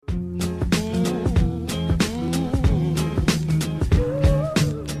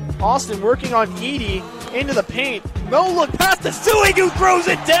Austin working on Edie into the paint. No look past to Suing, who throws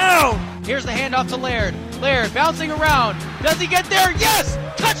it down. Here's the handoff to Laird. Laird bouncing around. Does he get there? Yes!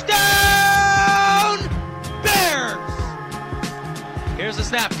 Touchdown! Bears! Here's the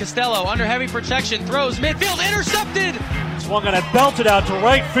snap. Costello under heavy protection. Throws midfield. Intercepted! Swung on it, belted out to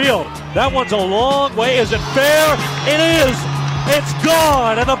right field. That one's a long way. Is it fair? It is! It's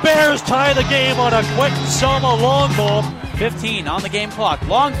gone! And the Bears tie the game on a Quentin Selma long ball. 15 on the game clock.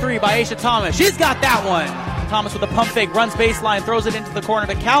 Long three by Aisha Thomas. She's got that one. Thomas with a pump fake, runs baseline, throws it into the corner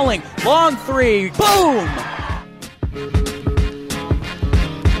to Cowling. Long three. Boom!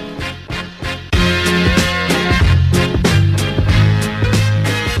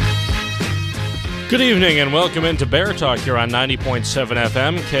 Good evening and welcome into Bear Talk here on 90.7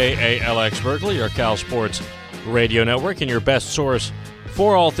 FM, KALX Berkeley, your Cal Sports radio network, and your best source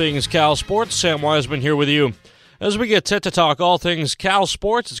for all things Cal Sports. Sam Wiseman here with you. As we get set to talk all things Cal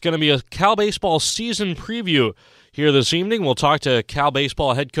Sports, it's going to be a Cal Baseball season preview here this evening. We'll talk to Cal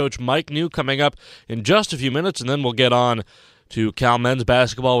Baseball head coach Mike New coming up in just a few minutes, and then we'll get on to Cal men's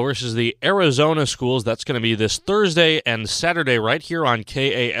basketball versus the Arizona schools. That's going to be this Thursday and Saturday right here on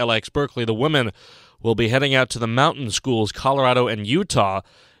KALX Berkeley. The women will be heading out to the mountain schools, Colorado and Utah,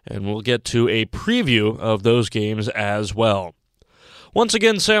 and we'll get to a preview of those games as well. Once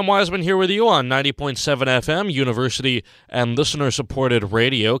again, Sam Wiseman here with you on 90.7 FM, university and listener-supported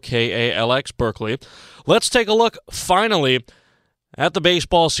radio, KALX Berkeley. Let's take a look, finally, at the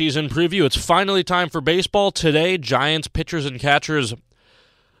baseball season preview. It's finally time for baseball. Today, Giants pitchers and catchers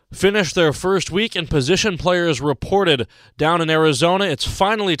finished their first week, and position players reported down in Arizona. It's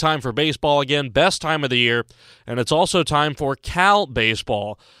finally time for baseball again, best time of the year, and it's also time for Cal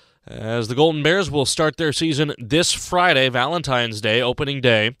baseball, as the Golden Bears will start their season this Friday, Valentine's Day, opening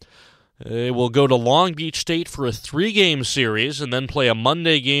day. They will go to Long Beach State for a 3-game series and then play a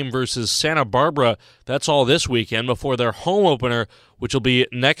Monday game versus Santa Barbara. That's all this weekend before their home opener, which will be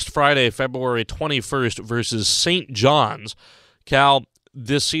next Friday, February 21st, versus St. John's. Cal,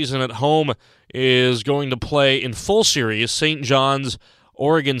 this season at home, is going to play in full series St. John's,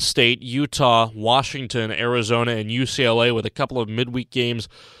 Oregon State, Utah, Washington, Arizona, and UCLA, with a couple of midweek games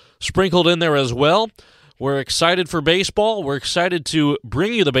sprinkled in there as well. We're excited for baseball. We're excited to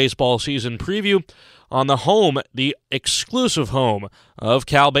bring you the baseball season preview on the home, the exclusive home of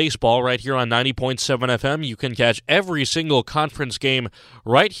Cal Baseball, right here on 90.7 FM. You can catch every single conference game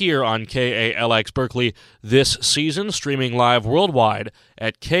right here on KALX Berkeley this season, streaming live worldwide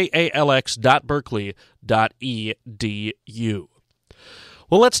at kalx.berkeley.edu.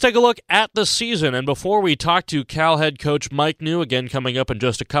 Well, let's take a look at the season, and before we talk to Cal head coach Mike New, again coming up in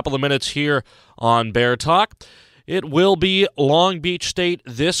just a couple of minutes here on Bear Talk, it will be Long Beach State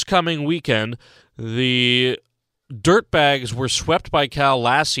this coming weekend. The Dirtbags were swept by Cal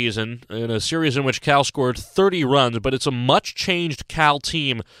last season in a series in which Cal scored 30 runs, but it's a much-changed Cal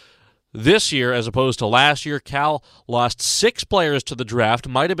team this year as opposed to last year. Cal lost 6 players to the draft,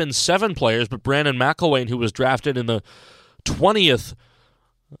 might have been 7 players, but Brandon McElwain, who was drafted in the 20th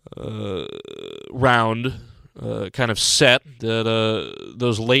round, kind of set that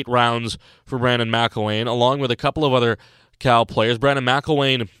those late rounds for Brandon McElwain, along with a couple of other Cal players. Brandon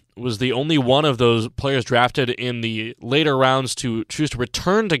McElwain was the only one of those players drafted in the later rounds to choose to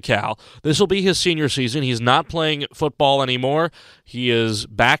return to Cal. This will be his senior season. He's not playing football anymore. He is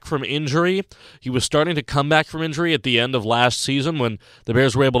back from injury. He was starting to come back from injury at the end of last season when the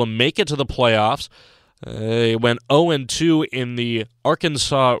Bears were able to make it to the playoffs. They went 0-2 in the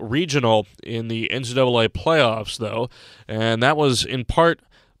Arkansas Regional in the NCAA playoffs, though, and that was in part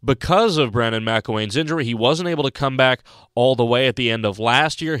because of Brandon McElwain's injury. He wasn't able to come back all the way at the end of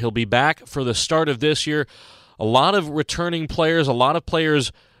last year. He'll be back for the start of this year. A lot of returning players, a lot of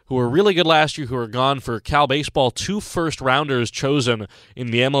players who were really good last year who are gone for Cal Baseball. 2 first-rounders chosen in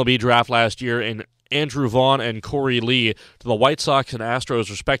the MLB draft last year in Andrew Vaughn and Corey Lee to the White Sox and Astros,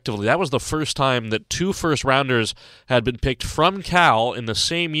 respectively. That was the first time that 2 first-rounders had been picked from Cal in the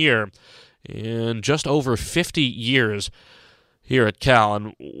same year in just over 50 years here at Cal.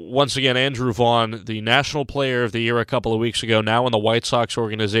 And once again, Andrew Vaughn, the National Player of the Year a couple of weeks ago, now in the White Sox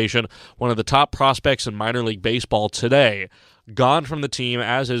organization, one of the top prospects in minor league baseball today, gone from the team,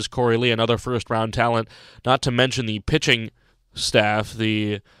 as is Corey Lee, another first-round talent, not to mention the pitching staff.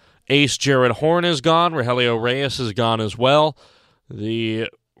 The ace Jared Horn is gone. Rogelio Reyes is gone as well. The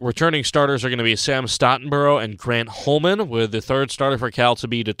returning starters are going to be Sam Stottenborough and Grant Holman, with the third starter for Cal to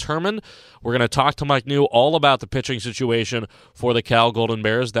be determined. We're going to talk to Mike New all about the pitching situation for the Cal Golden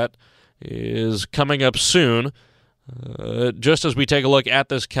Bears. That is coming up soon, just as we take a look at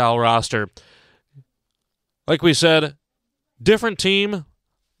this Cal roster. Like we said, different team,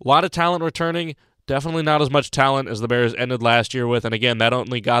 A lot of talent returning. Definitely not as much talent as the Bears ended last year with. And again, that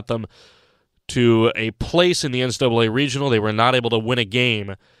only got them to a place in the NCAA Regional. They were not able to win a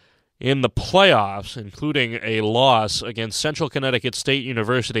game in the playoffs, including a loss against Central Connecticut State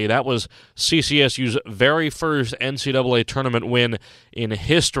University. That was CCSU's very first NCAA tournament win in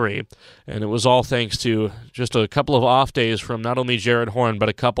history, and it was all thanks to just a couple of off days from not only Jared Horn, but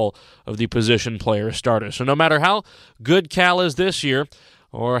a couple of the position player starters. So no matter how good Cal is this year,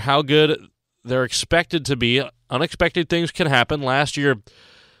 or how good they're expected to be, unexpected things can happen. Last year,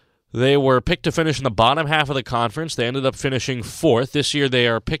 they were picked to finish in the bottom half of the conference. They ended up finishing 4th. This year they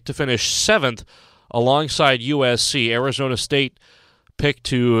are picked to finish 7th alongside USC. Arizona State picked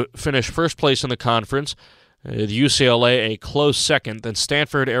to finish first place in the conference. UCLA a close second. Then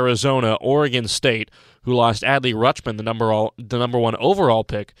Stanford, Arizona, Oregon State, who lost Adley Rutschman, the number one overall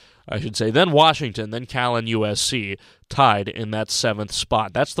pick, I should say. Then Washington, then Cal and USC tied in that 7th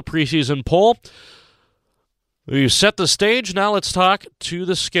spot. That's the preseason poll. We've set the stage. Now let's talk to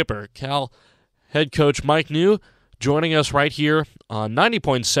the skipper, Cal head coach Mike New, joining us right here on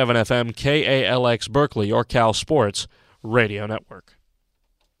 90.7 FM KALX Berkeley, your Cal Sports Radio Network.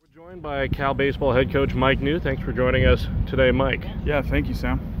 We're joined by Cal baseball head coach Mike New. Thanks for joining us today, Mike. Yeah, thank you,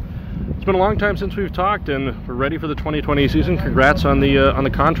 Sam. It's been a long time since we've talked, and we're ready for the 2020 season. Congrats on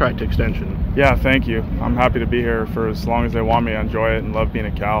the contract extension. Yeah, thank you. I'm happy to be here for as long as they want me. I enjoy it and love being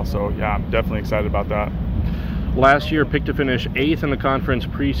at Cal, so yeah, I'm definitely excited about that. Last year, picked to finish 8th in the conference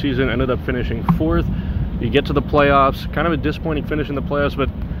preseason, ended up finishing 4th. You get to the playoffs, kind of a disappointing finish in the playoffs, but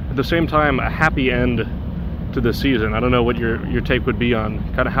at the same time, a happy end to the season. I don't know what your take would be on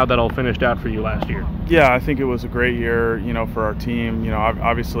kind of how that all finished out for you last year. Yeah, I think it was a great year, for our team.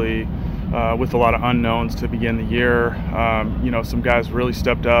 Obviously, with a lot of unknowns to begin the year. Some guys really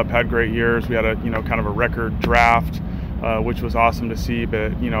stepped up, had great years. We had a, kind of a record draft, which was awesome to see,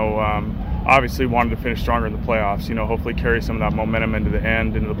 but, obviously wanted to finish stronger in the playoffs, hopefully carry some of that momentum into the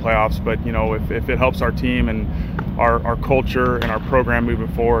end, into the playoffs. But, if it helps our team and our culture and our program moving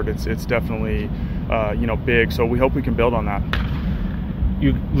forward, it's definitely, big. So we hope we can build on that.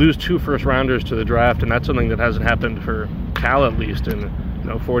 You lose 2 first-rounders to the draft, and that's something that hasn't happened for Cal, at least, in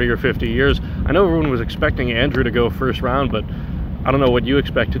 40 or 50 years. I know everyone was expecting Andrew to go first round, but I don't know what you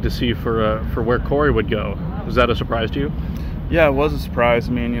expected to see for where Corey would go. Was that a surprise to you? Yeah, it was a surprise.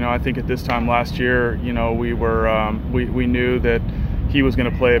 I mean, I think at this time last year, we were we knew that he was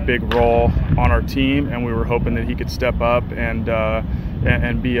going to play a big role on our team, and we were hoping that he could step up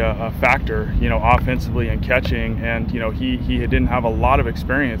and be a factor, offensively and catching. And he didn't have a lot of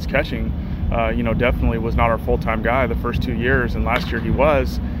experience catching. Definitely was not our full-time guy the first 2 years, and last year he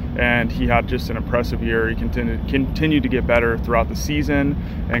was. And he had just an impressive year. He continued to get better throughout the season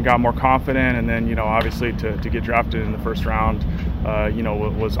and got more confident. And then, obviously to get drafted in the first round,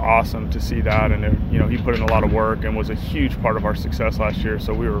 it was awesome to see that. And, he put in a lot of work and was a huge part of our success last year.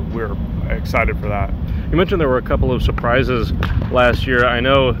 So we were excited for that. You mentioned there were a couple of surprises last year. I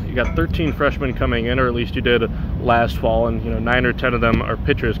know you got 13 freshmen coming in, or at least you did last fall, and 9 or 10 of them are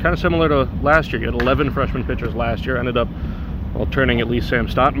pitchers. Kind of similar to last year. You had 11 freshman pitchers last year, ended up turning at least Sam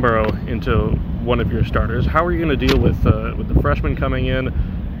Stottenborough into one of your starters. How are you going to deal with the freshmen coming in,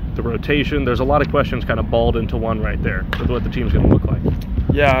 the rotation? There's a lot of questions kind of balled into one right there with what the team's going to look like.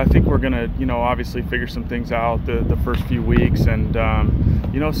 Yeah, I think we're going to, obviously figure some things out the first few weeks. And,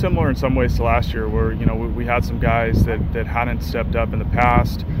 similar in some ways to last year where, we had some guys that hadn't stepped up in the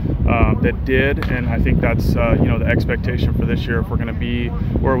past that did. And I think that's, the expectation for this year. If we're going to be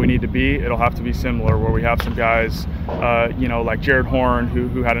where we need to be, it'll have to be similar, where we have some guys, like Jared Horn,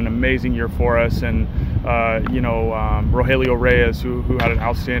 who had an amazing year for us, and, Rogelio Reyes, who had an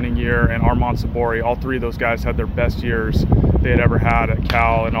outstanding year, and Armand Sabori. All 3 of those guys had their best years they had ever had at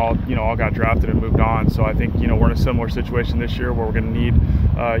Cal, and all got drafted and moved on. So I think, we're in a similar situation this year where we're going to need,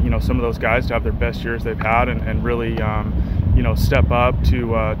 some of those guys to have their best years they've had and really, step up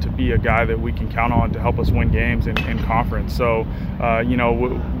to be a guy that we can count on to help us win games in conference. So,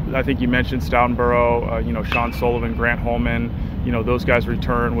 I think you mentioned Stoutenborough, Sean Sullivan, Grant Holman. Those guys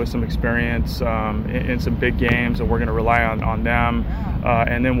return with some experience in some big games, and we're going to rely on them.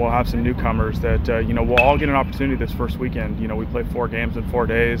 And then we'll have some newcomers that, we'll all get an opportunity this first weekend. We play 4 games in 4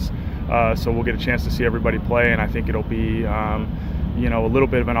 days, so we'll get a chance to see everybody play, and I think it'll be, a little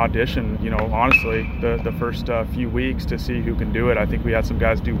bit of an audition, honestly, the first few weeks to see who can do it. I think we had some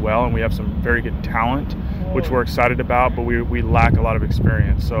guys do well, and we have some very good talent, which we're excited about, but we lack a lot of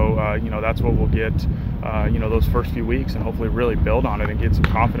experience. So, that's what we'll get, those first few weeks, and hopefully really build on it and get some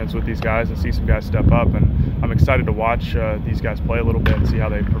confidence with these guys and see some guys step up. And I'm excited to watch these guys play a little bit and see how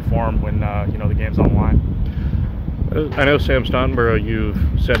they perform when, the game's on the line. I know Sam Stottenborough, you've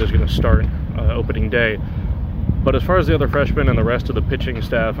said, is going to start opening day. But as far as the other freshmen and the rest of the pitching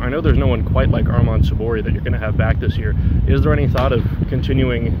staff, I know there's no one quite like Armand Sabori that you're going to have back this year. Is there any thought of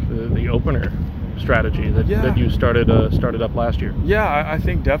continuing the opener strategy that you started up last year? Yeah, I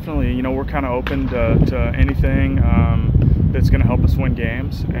think definitely. You know, we're kind of open to anything that's going to help us win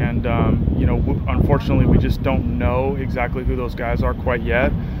games. And, you know, unfortunately, we just don't know exactly who those guys are quite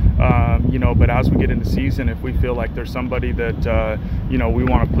yet. You know, but as we get into season, if we feel like there's somebody that, you know, we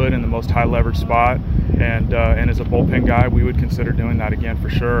want to put in the most high leverage spot and as a bullpen guy, we would consider doing that again for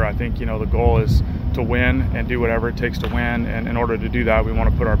sure. I think, you know, the goal is to win and do whatever it takes to win. And in order to do that, we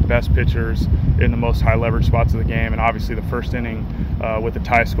want to put our best pitchers in the most high leverage spots of the game. And obviously the first inning with a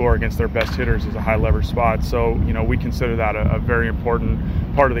tie score against their best hitters is a high leverage spot. So, you know, we consider that a very important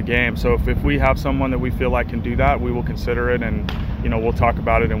part of the game. So if we have someone that we feel like can do that, we will consider it, and, you know, we'll talk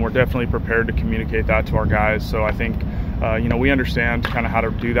about it, and we're definitely prepared to communicate that to our guys. So I think, you know, we understand kind of how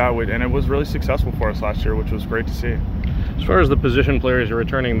to do that, and it was really successful for us last year, which was great to see. As far as the position players, you're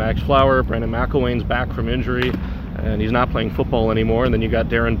returning Max Flower, Brandon McIlwain's back from injury, and he's not playing football anymore, and then you got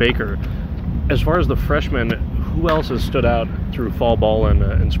Darren Baker. As far as the freshmen, who else has stood out through fall ball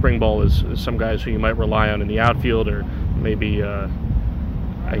and spring ball as some guys who you might rely on in the outfield, or maybe,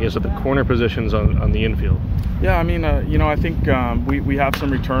 I guess, at the corner positions on the infield? Yeah, I mean, you know, I think we have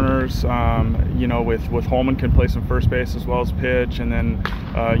some returners, you know, with Holman can play some first base as well as pitch, and then,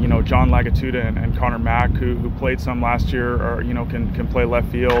 you know, John Lagatuda and Connor Mack, who played some last year, or, you know, can play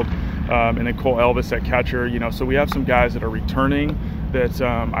left field, and then Cole Elvis at catcher, you know, so we have some guys that are returning that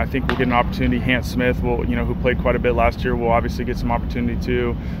I think will get an opportunity. Hant Smith will, you know, who played quite a bit last year, will obviously get some opportunity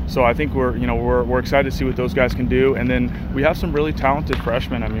too. So I think we're excited to see what those guys can do. And then we have some really talented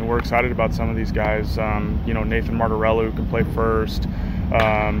freshmen. I mean, we're excited about some of these guys. You know, Nathan Martorello, who can play first.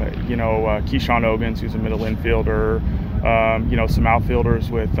 You know, Keyshawn Ogans, who's a middle infielder. You know, some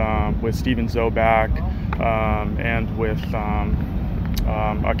outfielders with Steven Zoback, and with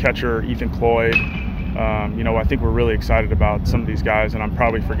a catcher, Ethan Cloyd. You know, I think we're really excited about some of these guys, and I'm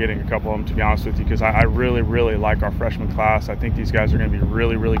probably forgetting a couple of them, to be honest with you, because I really, really like our freshman class. I think these guys are going to be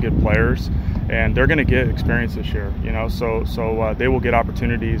really, really good players, and they're going to get experience this year, you know, so they will get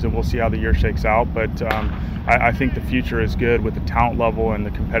opportunities, and we'll see how the year shakes out. But I think the future is good with the talent level and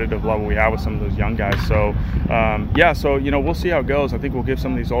the competitive level we have with some of those young guys. So, yeah, so, you know, we'll see how it goes. I think we'll give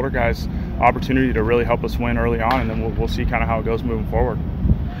some of these older guys opportunity to really help us win early on, and then we'll see kind of how it goes moving forward.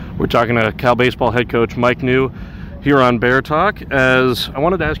 We're talking to Cal Baseball head coach Mike New here on Bear Talk. As I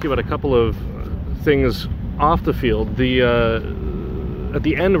wanted to ask you about a couple of things off the field. At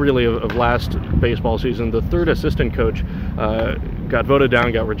the end, really, of last baseball season, the third assistant coach got voted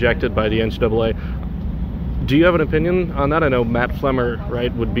down, got rejected by the NCAA. Do you have an opinion on that? I know Matt Flemmer,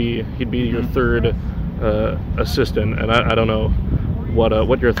 right, he'd be your third assistant, and I don't know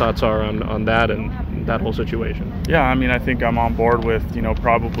what your thoughts are on that and that whole situation. Yeah, I mean, I think I'm on board with, you know,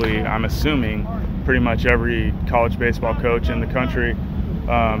 probably, I'm assuming, pretty much every college baseball coach in the country,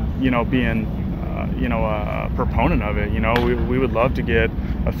 you know, being, you know, a proponent of it. You know, we would love to get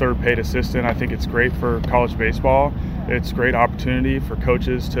a third paid assistant. I think it's great for college baseball. It's a great opportunity for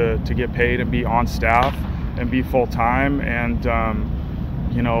coaches to get paid and be on staff and be full-time. And,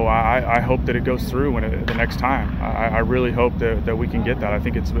 you know, I hope that it goes through the next time. I really hope that we can get that. I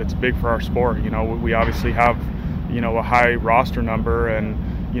think it's big for our sport. You know, we obviously have, you know, a high roster number, and,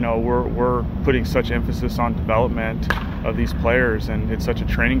 you know, we're putting such emphasis on development of these players, and it's such a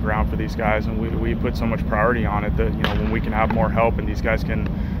training ground for these guys, and we put so much priority on it that, you know, when we can have more help and these guys can,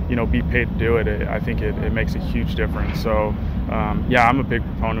 you know, be paid to do it, I think it makes a huge difference. So, yeah, I'm a big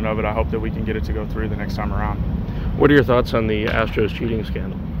proponent of it. I hope that we can get it to go through the next time around. What are your thoughts on the Astros cheating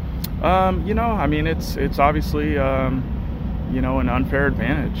scandal? You know, I mean, it's obviously, you know, an unfair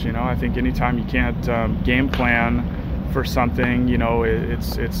advantage. You know, I think anytime you can't game plan for something, you know,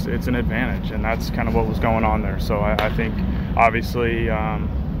 it's an advantage, and that's kind of what was going on there. So I think, obviously,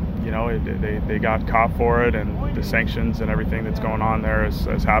 you know, they got caught for it, and the sanctions and everything that's going on there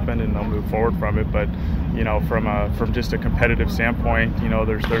has happened, and they'll move forward from it. But, you know, from just a competitive standpoint, you know,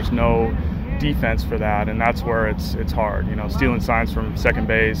 there's no defense for that, and that's where it's hard. You know, stealing signs from second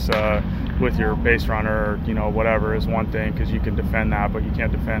base with your base runner, you know, whatever, is one thing, because you can defend that, but you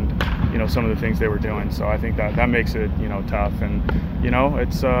can't defend, you know, some of the things they were doing. So I think that makes it, you know, tough, and, you know,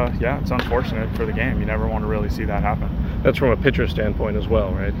 it's yeah, it's unfortunate for the game. You never want to really see that happen. That's from a pitcher standpoint as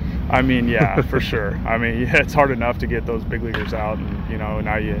well, right? I mean, yeah, for sure. I mean, yeah, it's hard enough to get those big leaguers out, and, you know,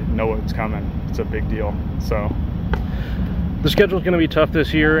 now you know what's coming. It's a big deal. So the schedule's going to be tough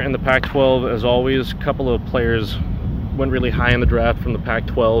this year in the Pac-12, as always. A couple of players went really high in the draft from the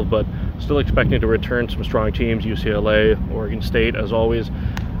Pac-12, but still expecting to return some strong teams, UCLA, Oregon State, as always.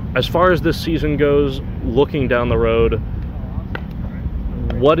 As far as this season goes, looking down the road,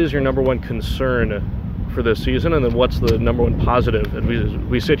 what is your number one concern for this season, and then what's the number one positive? And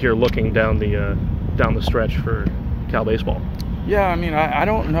we sit here looking down the stretch for Cal baseball. Yeah, I mean, I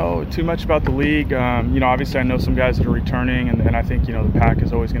don't know too much about the league. Obviously I know some guys that are returning, and I think, the Pac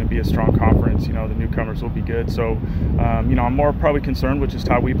is always going to be a strong conference. The newcomers will be good. So, I'm more probably concerned with just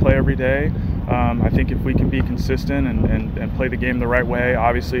how we play every day. I think if we can be consistent and play the game the right way,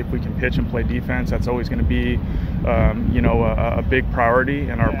 obviously if we can pitch and play defense, that's always going to be, a big priority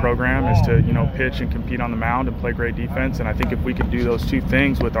in our program is to, pitch and compete on the mound and play great defense. And I think if we can do those two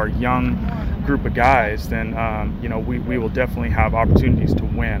things with our young group of guys, then, we will definitely have opportunities to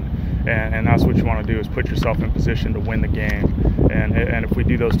win. And that's what you want to do, is put yourself in position to win the game. And if we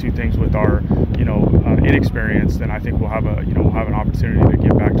do those two things with our, inexperience, then I think we'll have an opportunity to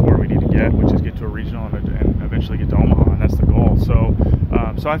get back to where we need to get, which is get to a regional and eventually get to Omaha, and that's the goal.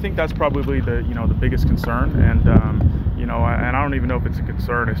 So I think that's probably the biggest concern. And and I don't even know if it's a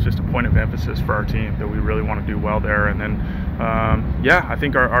concern. It's just a point of emphasis for our team that we really want to do well there. And then, I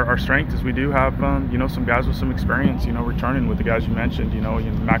think our strength is we do have, some guys with some experience, returning with the guys you mentioned,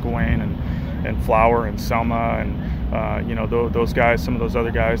 McElwain and Flower and Selma and, those guys, some of those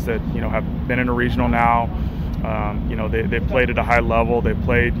other guys that, have been in a regional now. They played at a high level. They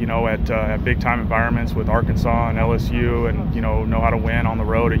played, at big-time environments with Arkansas and LSU, and, know how to win on the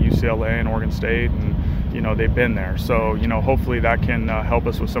road at UCLA and Oregon State, and, they've been there. So, hopefully that can help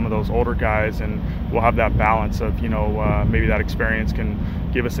us with some of those older guys, and we'll have that balance of, maybe that experience can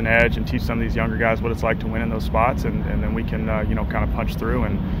give us an edge and teach some of these younger guys what it's like to win in those spots, and then we can, kind of punch through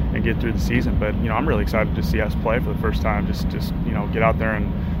and get through the season. But, I'm really excited to see us play for the first time, just get out there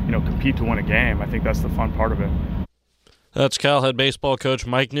and, compete to win a game. I think that's the fun part of it. That's Cal head baseball coach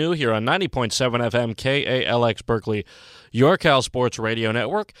Mike New here on 90.7 FM KALX Berkeley, your Cal Sports Radio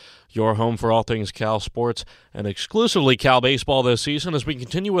Network, your home for all things Cal Sports and exclusively Cal baseball this season. As we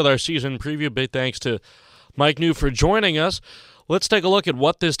continue with our season preview, big thanks to Mike New for joining us. Let's take a look at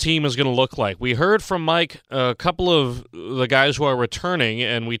what this team is going to look like. We heard from Mike a couple of the guys who are returning,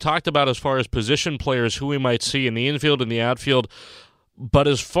 and we talked about as far as position players who we might see in the infield and the outfield. But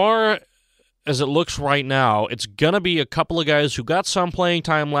as far as it looks right now, it's going to be a couple of guys who got some playing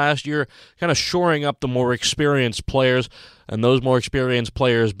time last year, kind of shoring up the more experienced players, and those more experienced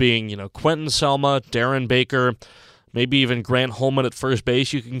players being, Quentin Selma, Darren Baker, maybe even Grant Holman at first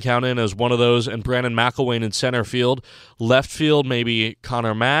base you can count in as one of those, and Brandon McElwain in center field. Left field, maybe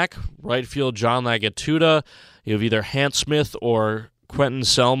Connor Mack. Right field, John Lagatuda. You have either Hant Smith or Quentin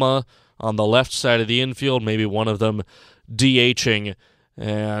Selma on the left side of the infield, maybe one of them DHing,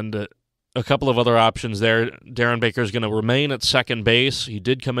 and a couple of other options there. Darren Baker is going to remain at second base. He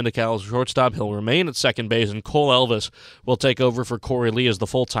did come into Cal's shortstop. He'll remain at second base, and Cole Elvis will take over for Corey Lee as the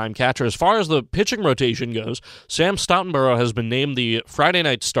full-time catcher. As far as the pitching rotation goes, Sam Stoutenborough has been named the Friday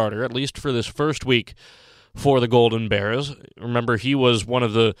night starter, at least for this first week for the Golden Bears. Remember, he was one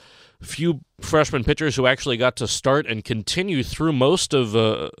of the few freshman pitchers who actually got to start and continue through most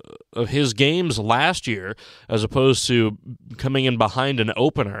of his games last year, as opposed to coming in behind an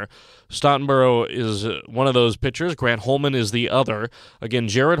opener. Stoutenborough is one of those pitchers. Grant Holman is the other. Again,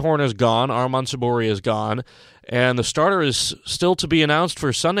 Jared Horn is gone. Armand Sabori is gone. And the starter is still to be announced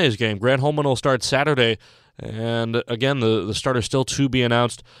for Sunday's game. Grant Holman will start Saturday. And again, the starter still to be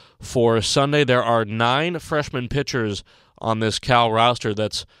announced for Sunday. There are 9 freshman pitchers on this Cal roster.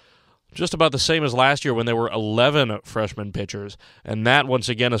 That's just about the same as last year when there were 11 freshman pitchers. And that, once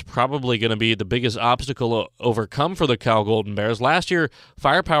again, is probably going to be the biggest obstacle to overcome for the Cal Golden Bears. Last year,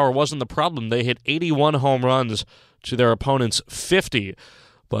 firepower wasn't the problem. They hit 81 home runs to their opponents' 50.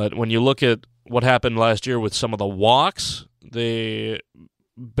 But when you look at what happened last year with some of the walks, the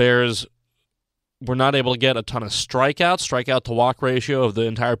Bears were not able to get a ton of strikeouts. Strikeout to walk ratio of the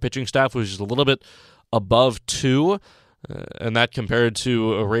entire pitching staff was just a little bit above 2. And that compared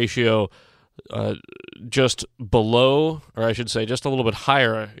to a ratio just below, or I should say just a little bit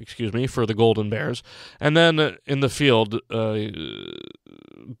higher, for the Golden Bears. And then in the field,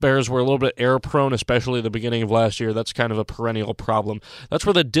 Bears were a little bit error-prone, especially at the beginning of last year. That's kind of a perennial problem. That's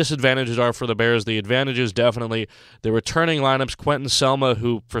where the disadvantages are for the Bears. The advantages, definitely, the returning lineups. Quentin Selma,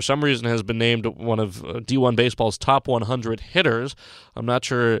 who for some reason has been named one of D1 Baseball's top 100 hitters. I'm not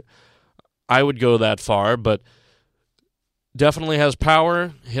sure I would go that far, but definitely has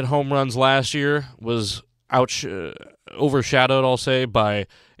power. Hit home runs last year. Was overshadowed, I'll say, by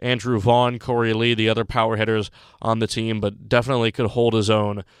Andrew Vaughn, Corey Lee, the other power hitters on the team, but definitely could hold his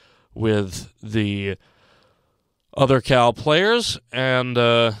own with the other Cal players. And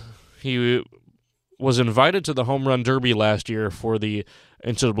He was invited to the Home Run Derby last year for the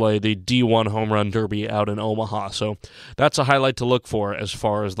NCAA, the D1 Home Run Derby out in Omaha. So that's a highlight to look for as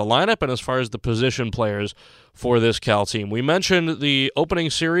far as the lineup and as far as the position players for this Cal team. We mentioned the opening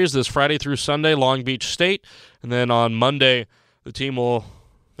series this Friday through Sunday, Long Beach State, and then on Monday, the team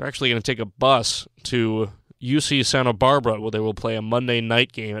they're actually going to take a bus to UC Santa Barbara, where they will play a Monday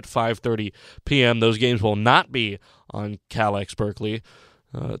night game at 5:30 p.m. Those games will not be on CalX Berkeley.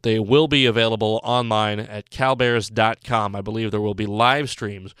 They will be available online at calbears.com. I believe there will be live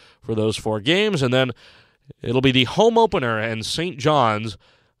streams for those 4 games, and then it'll be the home opener in St. John's,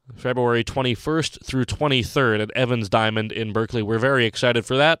 February 21st through 23rd at Evans Diamond in Berkeley. We're very excited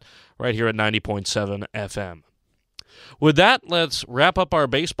for that right here at 90.7 FM. With that, let's wrap up our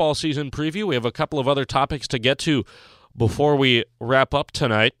baseball season preview. We have a couple of other topics to get to before we wrap up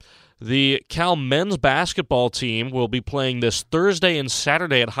tonight. The Cal men's basketball team will be playing this Thursday and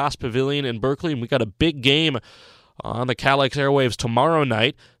Saturday at Haas Pavilion in Berkeley, and we got a big game on the CalX airwaves tomorrow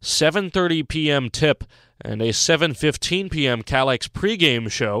night, 7:30 p.m. tip and a 7:15 p.m. CalX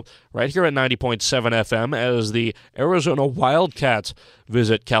pregame show right here at 90.7 FM as the Arizona Wildcats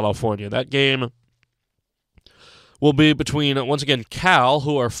visit California. That game will be between, once again, Cal,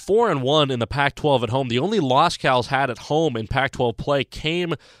 who are 4-1 in the Pac-12 at home. The only loss Cal's had at home in Pac-12 play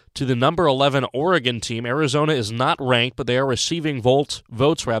came to the number 11 Oregon team. Arizona is not ranked, but they are receiving votes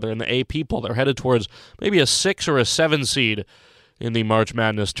in the AP poll. They're headed towards maybe a 6 or a 7 seed in the March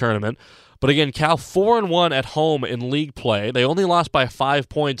Madness tournament. But again, Cal 4-1 at home in league play. They only lost by 5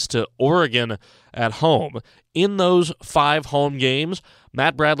 points to Oregon at home. In those 5 home games,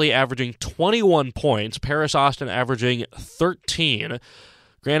 Matt Bradley averaging 21 points, Paris Austin averaging 13.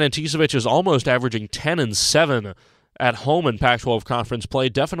 Grant Anticevich is almost averaging 10 and 7 at home in Pac-12 conference play.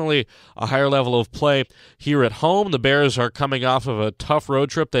 Definitely a higher level of play here at home. The Bears are coming off of a tough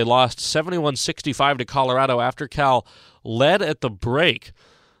road trip. They lost 71-65 to Colorado after Cal led at the break.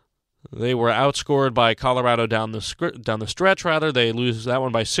 They were outscored by Colorado down the stretch. They lose that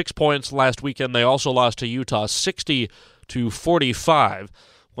one by 6 points last weekend. They also lost to Utah 60-45.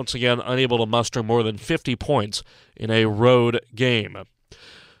 Once again, unable to muster more than 50 points in a road game.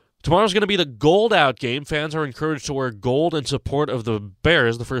 Tomorrow's going to be the Gold Out game. Fans are encouraged to wear gold in support of the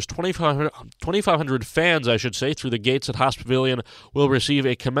Bears. The first 2,500 fans, through the gates at Haas Pavilion will receive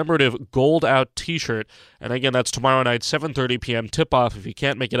a commemorative Gold Out t-shirt. And again, that's tomorrow night, 7:30 p.m. tip-off. If you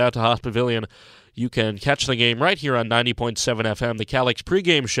can't make it out to Haas Pavilion, you can catch the game right here on 90.7 FM, the CalX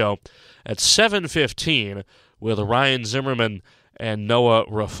pregame show at 7:15 with Ryan Zimmerman and Noah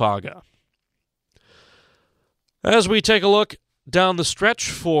Rafaga. As we take a look down the stretch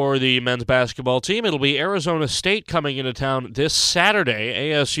for the men's basketball team, it'll be Arizona State coming into town this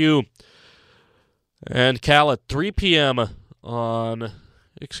Saturday. ASU and Cal at 3 p.m. on,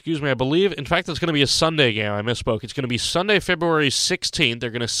 I believe, in fact, it's going to be a Sunday game. I misspoke. It's going to be Sunday, February 16th.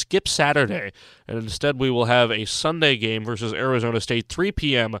 They're going to skip Saturday, and instead we will have a Sunday game versus Arizona State, 3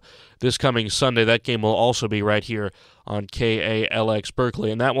 p.m. this coming Sunday. That game will also be right here on KALX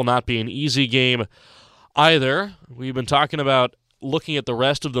Berkeley, and that will not be an easy game either. We've been talking about looking at the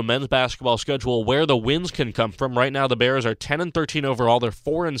rest of the men's basketball schedule, where the wins can come from. Right now, the Bears are 10-13 overall. They're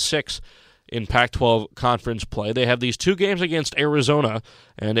 4-6 in Pac-12 conference play. They have these 2 games against Arizona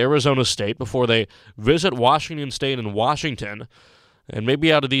and Arizona State before they visit Washington State and Washington. And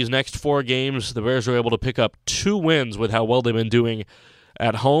maybe out of these next 4 games, the Bears are able to pick up 2 wins with how well they've been doing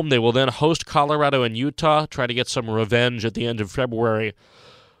at home. They will then host Colorado and Utah, try to get some revenge at the end of February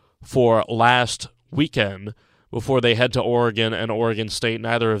for last weekend before they head to Oregon and Oregon State.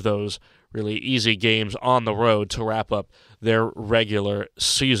 Neither of those really easy games on the road to wrap up their regular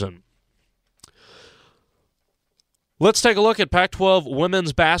season. Let's take a look at Pac-12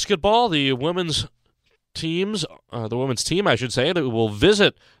 women's basketball. The women's team, that will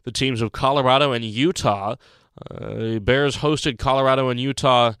visit the teams of Colorado and Utah. The Bears hosted Colorado and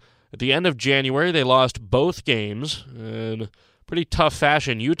Utah at the end of January. They lost both games in pretty tough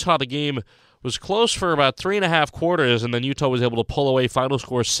fashion. Utah, the game was close for about 3.5 quarters, and then Utah was able to pull away. Final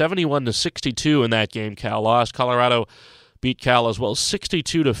score 71-62 in that game. Cal lost. Colorado beat Cal as well.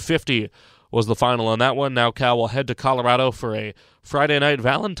 62-50 was the final on that one. Now Cal will head to Colorado for a Friday night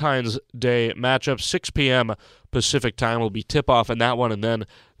Valentine's Day matchup. 6 p.m. Pacific time will be tip-off in that one, and then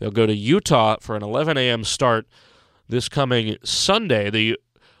they'll go to Utah for an 11 a.m. start this coming Sunday. The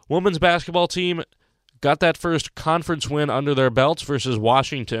women's basketball team got that first conference win under their belts versus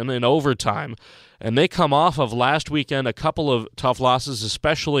Washington in overtime, and they come off of last weekend a couple of tough losses,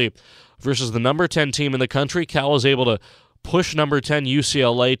 especially versus the number 10 team in the country. Cal was able to push number 10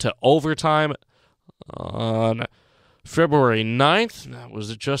 UCLA to overtime on February 9th. That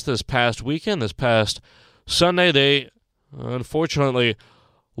was just this past weekend. This past Sunday, they unfortunately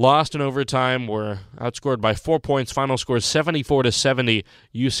lost in overtime, were outscored by 4 points. Final score 74-70,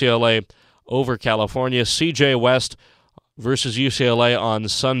 UCLA over California. CJ West versus UCLA on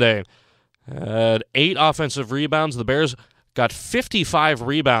Sunday had 8 offensive rebounds. The Bears got 55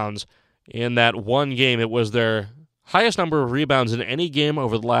 rebounds in that one game. It was their highest number of rebounds in any game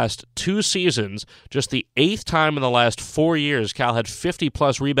over the last 2 seasons. Just the 8th time in the last 4 years Cal had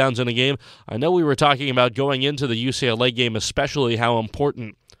 50-plus rebounds in a game. I know we were talking about going into the UCLA game, especially how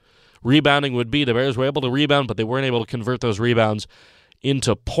important rebounding would be. The Bears were able to rebound, but they weren't able to convert those rebounds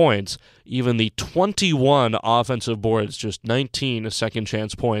into points. Even the 21 offensive boards, just 19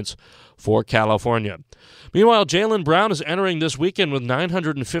 second-chance points for California. Meanwhile, Jaylen Brown is entering this weekend with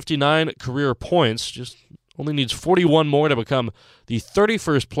 959 career points. Just only needs 41 more to become the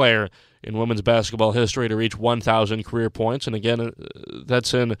 31st player in women's basketball history to reach 1,000 career points. And again,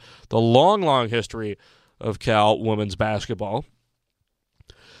 that's in the long, long history of Cal women's basketball.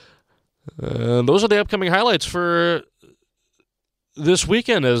 Those are the upcoming highlights for this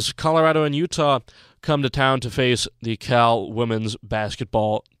weekend as Colorado and Utah come to town to face the Cal women's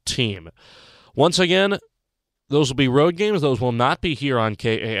basketball team. Once again, those will be road games. Those will not be here on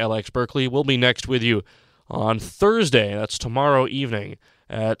KALX Berkeley. We'll be next with you on Thursday. That's tomorrow evening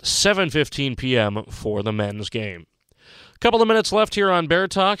at 7:15 p.m. for the men's game. A couple of minutes left here on Bear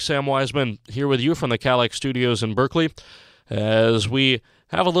Talk. Sam Wiseman here with you from the KALX studios in Berkeley as we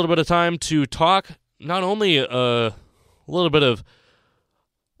have a little bit of time to talk not only a little bit of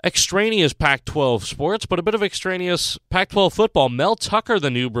extraneous Pac-12 sports, but a bit of extraneous Pac-12 football. Mel Tucker,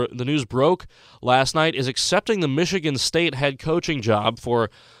 the news broke last night, is accepting the Michigan State head coaching job for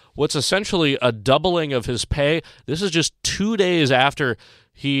what's essentially a doubling of his pay. This is just 2 days after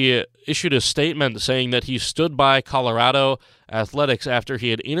he issued a statement saying that he stood by Colorado athletics after he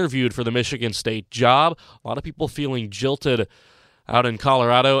had interviewed for the Michigan State job. A lot of people feeling jilted out in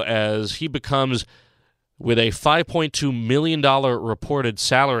Colorado as he becomes, with a $5.2 million reported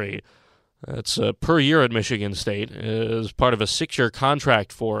salary, that's per year at Michigan State, as part of a 6-year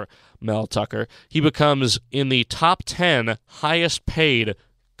contract for Mel Tucker. He becomes in the top 10 highest paid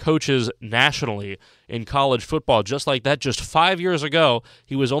coaches nationally in college football. Just like that, just 5 years ago,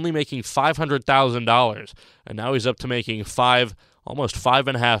 he was only making $500,000, and now he's up to making almost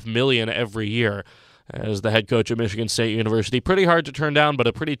 $5.5 million every year as the head coach at Michigan State University. Pretty hard to turn down, but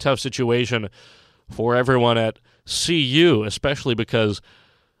a pretty tough situation for everyone at CU, especially because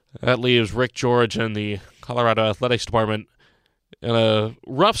that leaves Rick George and the Colorado Athletics Department in a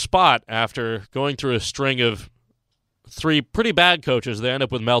rough spot after going through a string of 3 pretty bad coaches. They end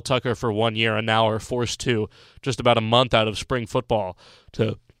up with Mel Tucker for 1 year and now are forced to, just about a month out of spring football,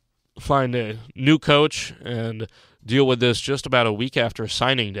 to find a new coach and deal with this just about a week after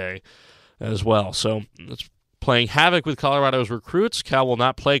signing day as well. So it's playing havoc with Colorado's recruits. Cal will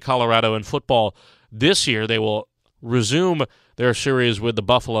not play Colorado in football this year. They will resume their series with the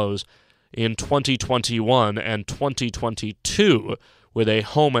Buffaloes in 2021 and 2022 with a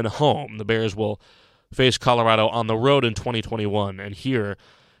home and home. The Bears will face Colorado on the road in 2021 and here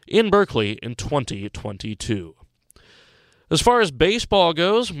in Berkeley in 2022. As far as baseball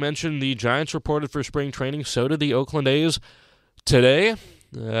goes, mentioned the Giants reported for spring training. So did the Oakland A's today,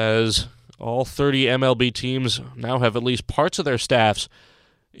 as all 30 MLB teams now have at least parts of their staffs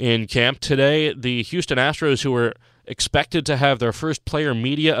in camp. Today, the Houston Astros, who were expected to have their first player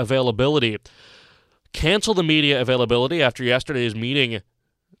media availability, canceled the media availability after yesterday's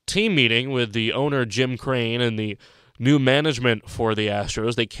team meeting with the owner, Jim Crane, and the new management for the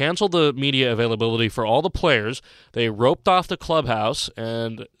Astros. They canceled the media availability for all the players. They roped off the clubhouse,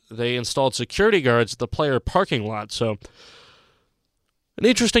 and they installed security guards at the player parking lot. So an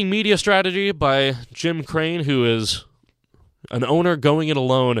interesting media strategy by Jim Crane, who is an owner going it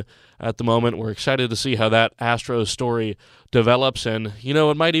alone at the moment. We're excited to see how that Astros story develops. And,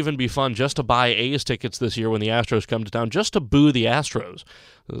 it might even be fun just to buy A's tickets this year when the Astros come to town, just to boo the Astros.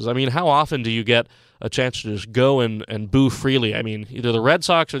 I mean, how often do you get a chance to just go and boo freely? I mean, either the Red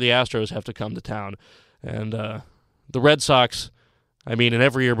Sox or the Astros have to come to town. And the Red Sox, in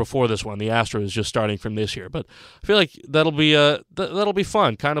every year before this one, the Astros just starting from this year. But I feel like that'll be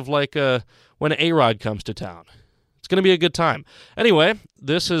fun, kind of like when A-Rod comes to town. It's going to be a good time. Anyway,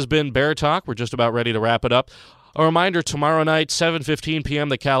 this has been Bear Talk. We're just about ready to wrap it up. A reminder, tomorrow night, 7:15 p.m.,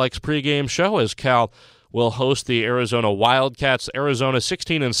 the KALX pregame show, as Cal will host the Arizona Wildcats. Arizona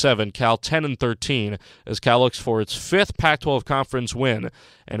 16-7, Cal 10-13, as Cal looks for its 5th Pac-12 conference win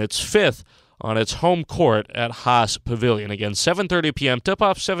and its 5th on its home court at Haas Pavilion. Again, 7:30 p.m.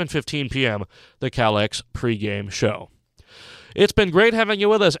 tip-off, 7:15 p.m. the CalX pregame show. It's been great having you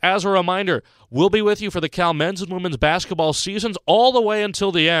with us. As a reminder, we'll be with you for the Cal men's and women's basketball seasons all the way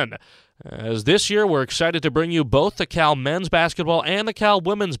until the end. As this year, we're excited to bring you both the Cal men's basketball and the Cal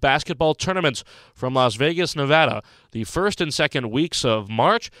women's basketball tournaments from Las Vegas, Nevada. The first and second weeks of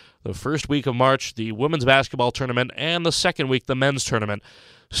March. The first week of March, the women's basketball tournament, and the second week, the men's tournament.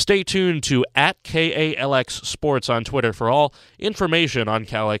 Stay tuned to @KALX Sports on Twitter for all information on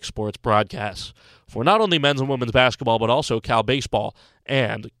CalX Sports broadcasts for not only men's and women's basketball, but also Cal baseball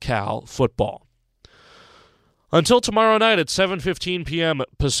and Cal football. Until tomorrow night at 7:15 p.m.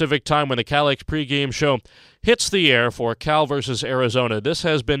 Pacific time when the CalX pregame show hits the air for Cal versus Arizona. This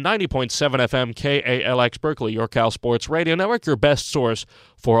has been 90.7 FM KALX Berkeley, your Cal Sports Radio Network, your best source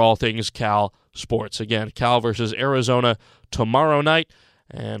for all things Cal sports. Again, Cal versus Arizona tomorrow night,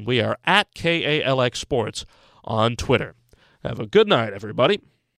 and we are @KALX Sports on Twitter. Have a good night, everybody.